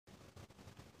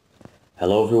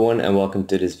Hello everyone and welcome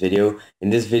to this video. In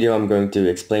this video I'm going to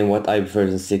explain what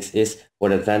IPv6 is,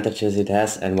 what advantages it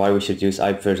has and why we should use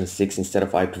IPv6 instead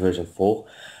of IPv4.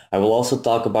 I will also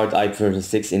talk about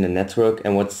IPv6 in the network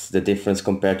and what's the difference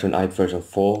compared to an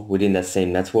IPv4 within that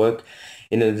same network.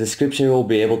 In the description you will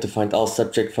be able to find all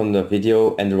subject from the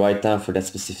video and the write down for that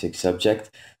specific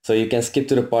subject. So you can skip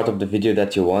to the part of the video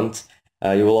that you want.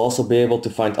 You will also be able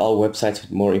to find all websites with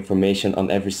more information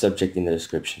on every subject in the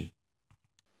description.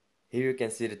 Here you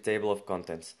can see the table of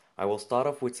contents. I will start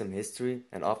off with some history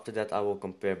and after that I will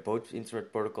compare both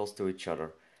internet protocols to each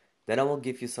other. Then I will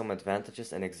give you some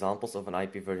advantages and examples of an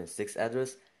IPv6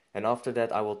 address, and after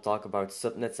that I will talk about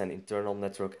subnets and internal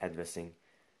network addressing.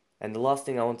 And the last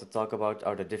thing I want to talk about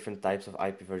are the different types of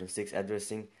IPv6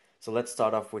 addressing, so let's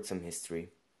start off with some history.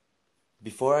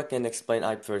 Before I can explain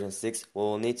IPv6, we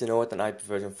will need to know what an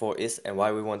IPv4 is and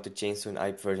why we want to change to an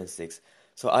IPv6.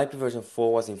 So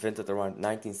IPv4 was invented around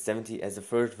 1970 as the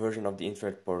first version of the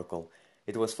Internet Protocol.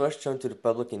 It was first shown to the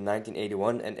public in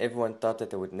 1981 and everyone thought that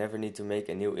they would never need to make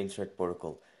a new Internet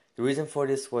Protocol. The reason for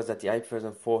this was that the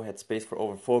IPv4 had space for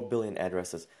over 4 billion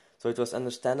addresses, so it was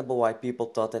understandable why people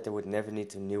thought that they would never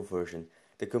need a new version.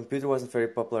 The computer wasn't very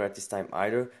popular at this time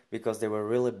either, because they were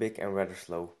really big and rather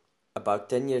slow. About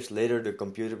 10 years later, the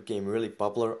computer became really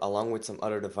popular along with some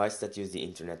other devices that use the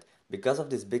internet. Because of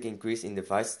this big increase in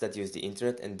devices that use the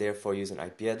internet and therefore use an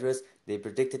IP address, they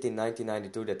predicted in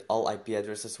 1992 that all IP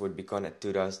addresses would be gone at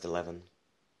 2011.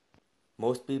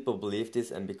 Most people believed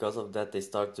this, and because of that they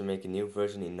started to make a new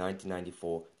version in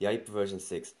 1994, the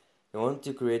IPv6. They wanted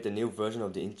to create a new version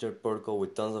of the Internet Protocol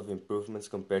with tons of improvements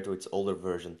compared to its older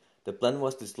version. The plan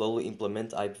was to slowly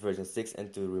implement IPv6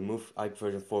 and to remove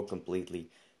IPv4 completely.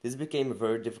 This became a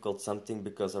very difficult something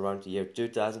because around the year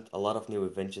 2000 a lot of new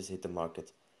inventions hit the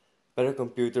market. Better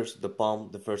computers, the Palm,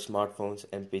 the first smartphones,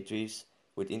 MP3s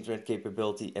with internet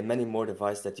capability and many more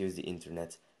devices that use the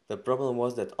internet. The problem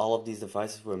was that all of these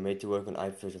devices were made to work on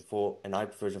IPv4 and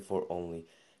IPv4 only.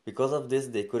 Because of this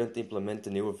they couldn't implement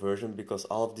the newer version because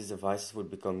all of these devices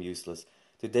would become useless.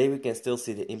 Today we can still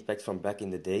see the impact from back in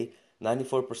the day.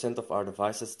 94% of our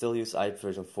devices still use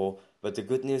IPv4, but the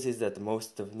good news is that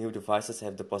most of new devices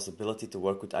have the possibility to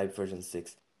work with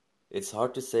IPv6. It's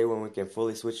hard to say when we can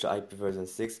fully switch to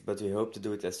IPv6, but we hope to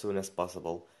do it as soon as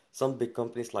possible. Some big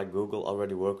companies like Google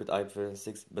already work with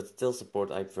IPv6, but still support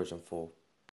IPv4.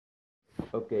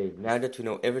 Okay, now that we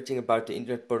know everything about the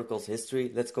Internet Protocol's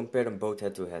history, let's compare them both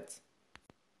head to head.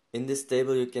 In this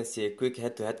table you can see a quick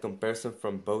head-to-head comparison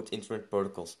from both Internet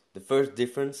protocols. The first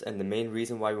difference and the main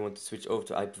reason why we want to switch over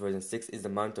to IPv6 is the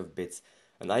amount of bits.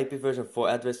 An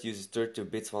IPv4 address uses 32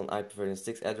 bits while an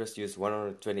IPv6 address uses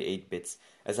 128 bits.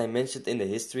 As I mentioned in the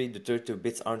history, the 32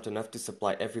 bits aren't enough to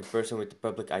supply every person with the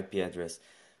public IP address.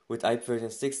 With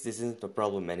IPv6 this isn't a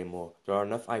problem anymore. There are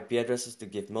enough IP addresses to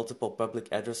give multiple public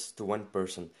addresses to one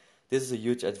person. This is a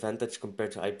huge advantage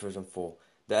compared to IPv4.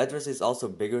 The address is also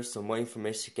bigger, so more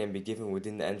information can be given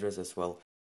within the address as well.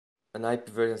 An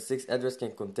IPv6 address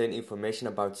can contain information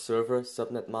about server,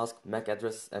 subnet mask, MAC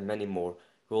addresses and many more.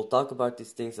 We will talk about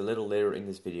these things a little later in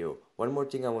this video. One more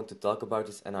thing I want to talk about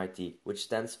is NIT, which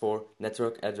stands for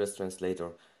Network Address Translator.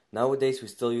 Nowadays we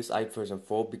still use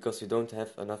IPv4 because we don't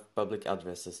have enough public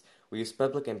addresses. We use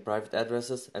public and private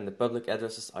addresses, and the public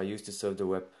addresses are used to serve the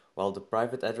web, while the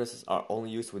private addresses are only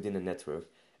used within a network.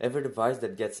 Every device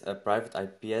that gets a private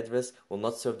IP address will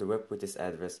not serve the web with this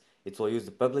address. It will use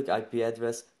the public IP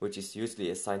address, which is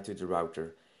usually assigned to the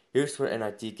router. Here's where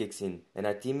NIT kicks in.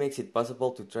 NIT makes it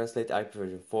possible to translate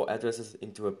IPv4 addresses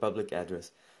into a public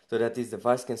address, so that this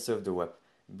device can serve the web.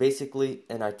 Basically,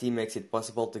 NIT makes it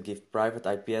possible to give private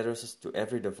IP addresses to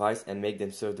every device and make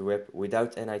them serve the web.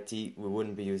 Without NIT, we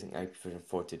wouldn't be using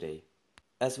IPv4 today.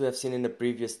 As we have seen in the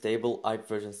previous table,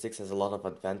 IPv6 has a lot of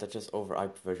advantages over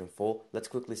IPv4. Let's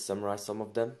quickly summarize some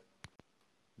of them.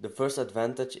 The first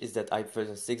advantage is that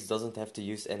IPv6 doesn't have to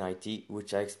use NIT,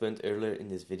 which I explained earlier in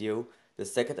this video. The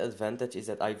second advantage is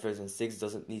that IPv6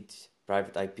 doesn't need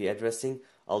private IP addressing,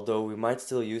 although we might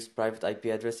still use private IP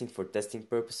addressing for testing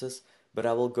purposes, but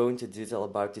I will go into detail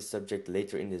about this subject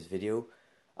later in this video.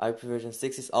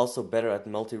 IPv6 is also better at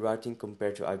multi-routing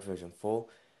compared to IPv4.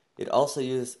 It also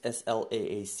uses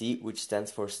SLAAC, which stands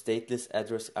for Stateless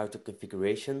Address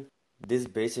Auto-Configuration. This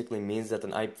basically means that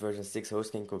an IPv6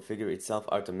 host can configure itself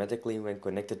automatically when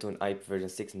connected to an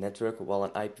IPv6 network, while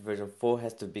an IPv4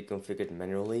 has to be configured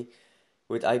manually.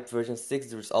 With IPv6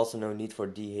 there is also no need for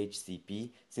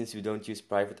DHCP, since we don't use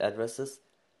private addresses.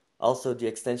 Also, the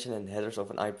extension and headers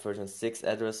of an IPv6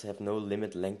 address have no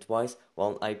limit lengthwise,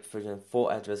 while an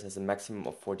IPv4 address has a maximum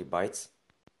of 40 bytes.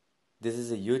 This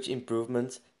is a huge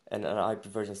improvement, and an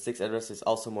IPv6 address is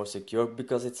also more secure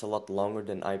because it's a lot longer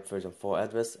than IPv4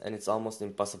 address and it's almost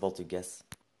impossible to guess.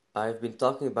 I've been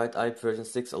talking about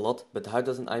IPv6 a lot, but how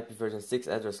does an IPv6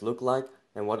 address look like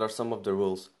and what are some of the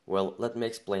rules? Well, let me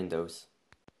explain those.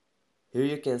 Here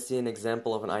you can see an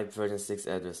example of an IPv6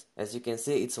 address. As you can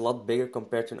see, it's a lot bigger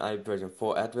compared to an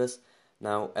IPv4 address.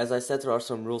 Now, as I said, there are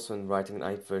some rules when writing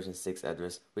an IPv6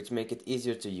 address, which make it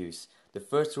easier to use. The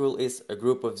first rule is a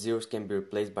group of zeros can be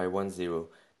replaced by one zero.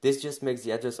 This just makes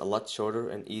the address a lot shorter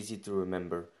and easy to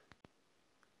remember.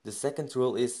 The second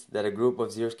rule is that a group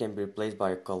of zeros can be replaced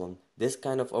by a colon. This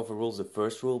kind of overrules the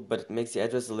first rule, but it makes the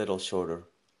address a little shorter.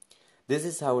 This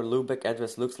is how a loopback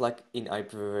address looks like in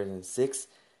IPv6,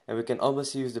 and we can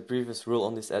always use the previous rule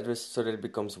on this address so that it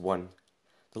becomes 1.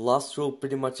 The last rule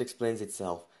pretty much explains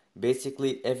itself.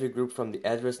 Basically, every group from the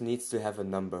address needs to have a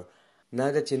number.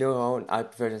 Now that you know how an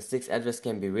IPv6 address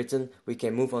can be written, we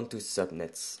can move on to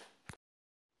subnets.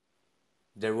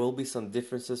 There will be some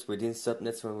differences within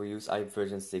subnets when we use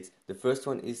IPv6. The first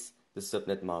one is the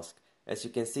subnet mask. As you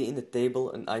can see in the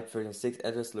table, an IPv6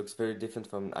 address looks very different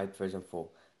from an IPv4.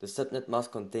 The subnet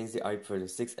mask contains the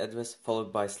IPv6 address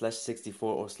followed by /64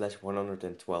 or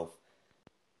 /112.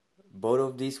 Both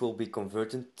of these will be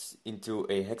converted into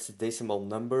a hexadecimal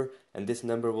number, and this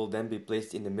number will then be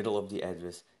placed in the middle of the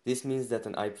address. This means that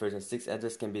an IPv6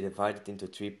 address can be divided into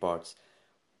 3 parts: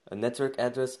 a network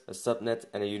address, a subnet,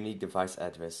 and a unique device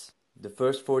address. The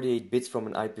first 48 bits from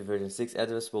an IPv6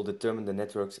 address will determine the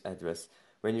network's address.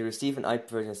 When you receive an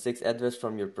IPv6 address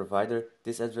from your provider,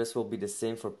 this address will be the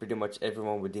same for pretty much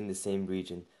everyone within the same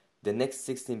region. The next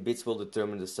 16 bits will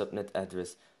determine the subnet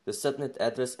address. The subnet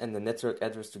address and the network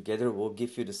address together will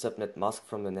give you the subnet mask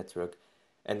from the network,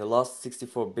 and the last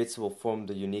 64 bits will form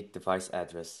the unique device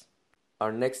address.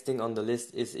 Our next thing on the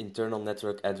list is internal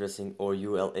network addressing, or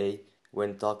ULA,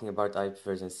 when talking about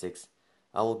IPv6.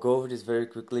 I will go over this very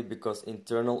quickly because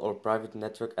internal or private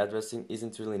network addressing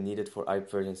isn't really needed for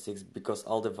IPv6 because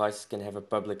all devices can have a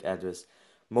public address.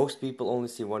 Most people only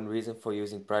see one reason for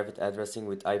using private addressing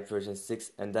with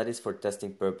IPv6, and that is for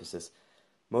testing purposes.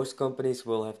 Most companies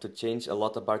will have to change a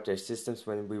lot about their systems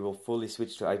when we will fully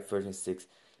switch to IPv6.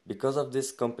 Because of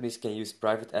this, companies can use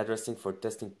private addressing for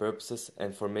testing purposes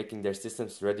and for making their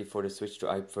systems ready for the switch to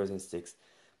IPv6.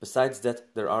 Besides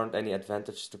that, there aren't any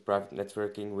advantages to private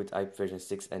networking with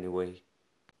IPv6 anyway.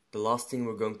 The last thing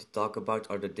we're going to talk about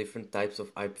are the different types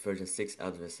of IPv6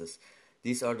 addresses.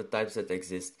 These are the types that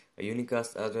exist: a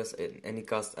Unicast address, an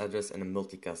Anycast address, and a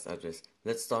Multicast address.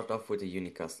 Let's start off with a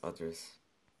Unicast address.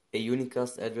 A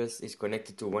Unicast address is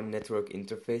connected to one network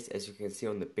interface, as you can see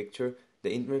on the picture.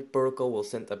 The Internet Protocol will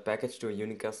send a package to a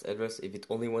Unicast address if it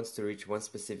only wants to reach one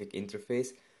specific interface.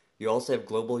 You also have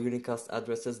global Unicast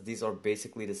addresses. These are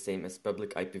basically the same as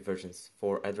public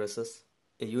IPv4 addresses.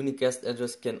 A Unicast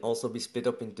address can also be split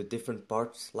up into different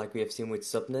parts, like we have seen with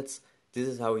subnets. This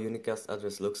is how a Unicast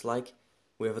address looks like.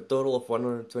 We have a total of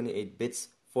 128 bits.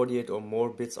 48 or more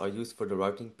bits are used for the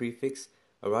routing prefix.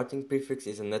 A routing prefix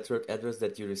is a network address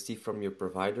that you receive from your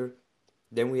provider.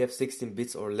 Then we have 16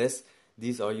 bits or less.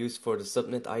 These are used for the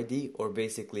subnet ID, or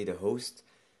basically the host.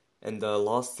 And the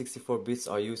last 64 bits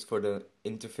are used for the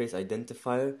interface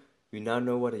identifier. We now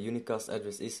know what a Unicast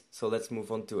address is, so let's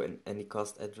move on to an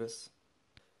Anycast address.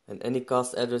 An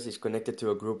Anycast address is connected to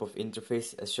a group of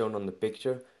interfaces as shown on the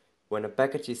picture. When a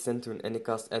package is sent to an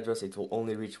Anycast address, it will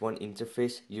only reach one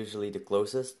interface, usually the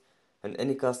closest. An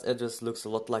Anycast address looks a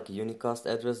lot like a Unicast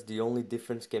address. The only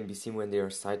difference can be seen when they are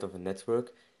side of a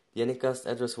network. The Anycast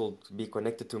address will be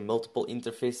connected to multiple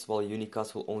interfaces, while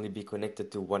Unicast will only be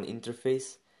connected to one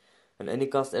interface. An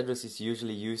Anycast address is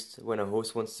usually used when a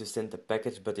host wants to send a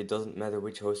package, but it doesn't matter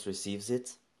which host receives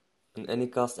it. An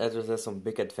Anycast address has some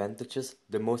big advantages.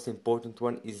 The most important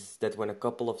one is that when a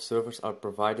couple of servers are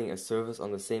providing a service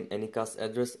on the same Anycast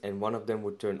address and one of them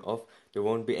would turn off, there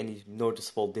won't be any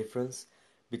noticeable difference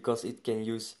because it can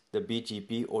use the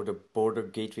BGP, or the Border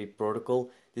Gateway Protocol.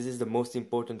 This is the most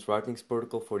important routing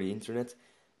protocol for the internet.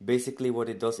 Basically what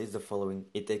it does is the following: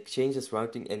 it exchanges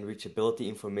routing and reachability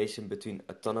information between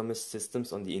autonomous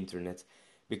systems on the internet.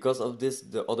 Because of this,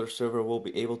 the other server will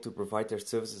be able to provide their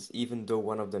services even though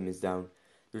one of them is down.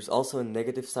 There's also a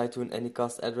negative side to an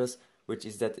Anycast address, which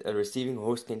is that a receiving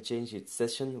host can change its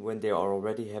session when they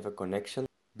already have a connection.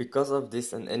 Because of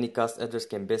this, an Anycast address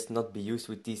can best not be used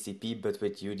with TCP but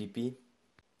with UDP.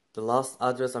 The last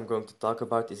address I'm going to talk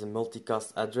about is a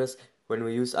multicast address. When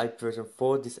we use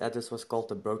IPv4, this address was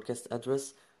called a broadcast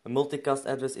address. A multicast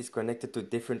address is connected to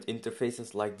different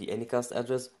interfaces like the Anycast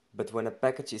address, but when a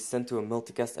package is sent to a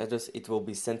multicast address, it will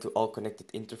be sent to all connected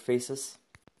interfaces.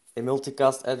 A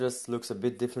multicast address looks a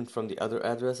bit different from the other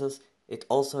addresses. It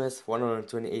also has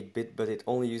 128-bit, but it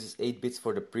only uses 8 bits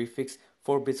for the prefix,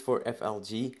 4 bits for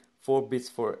FLG, 4 bits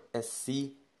for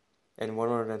SC, and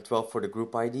 112 for the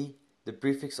group ID. The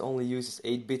prefix only uses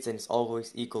 8 bits and is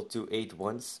always equal to 8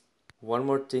 ones. One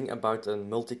more thing about a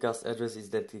multicast address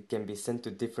is that it can be sent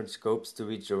to different scopes to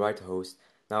reach the right host.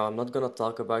 Now I'm not gonna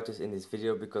talk about this in this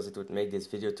video because it would make this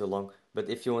video too long, but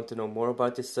if you want to know more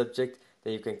about this subject,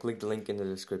 then you can click the link in the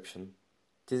description.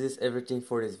 This is everything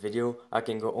for this video. I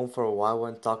can go on for a while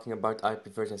when talking about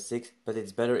IPv6, but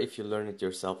it's better if you learn it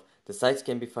yourself. The sites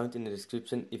can be found in the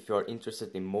description if you are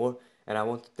interested in more, and I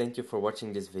want to thank you for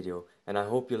watching this video, and I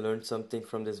hope you learned something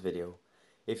from this video.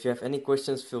 If you have any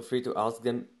questions, feel free to ask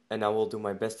them, and I will do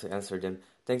my best to answer them.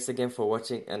 Thanks again for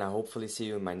watching, and I hopefully see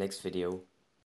you in my next video.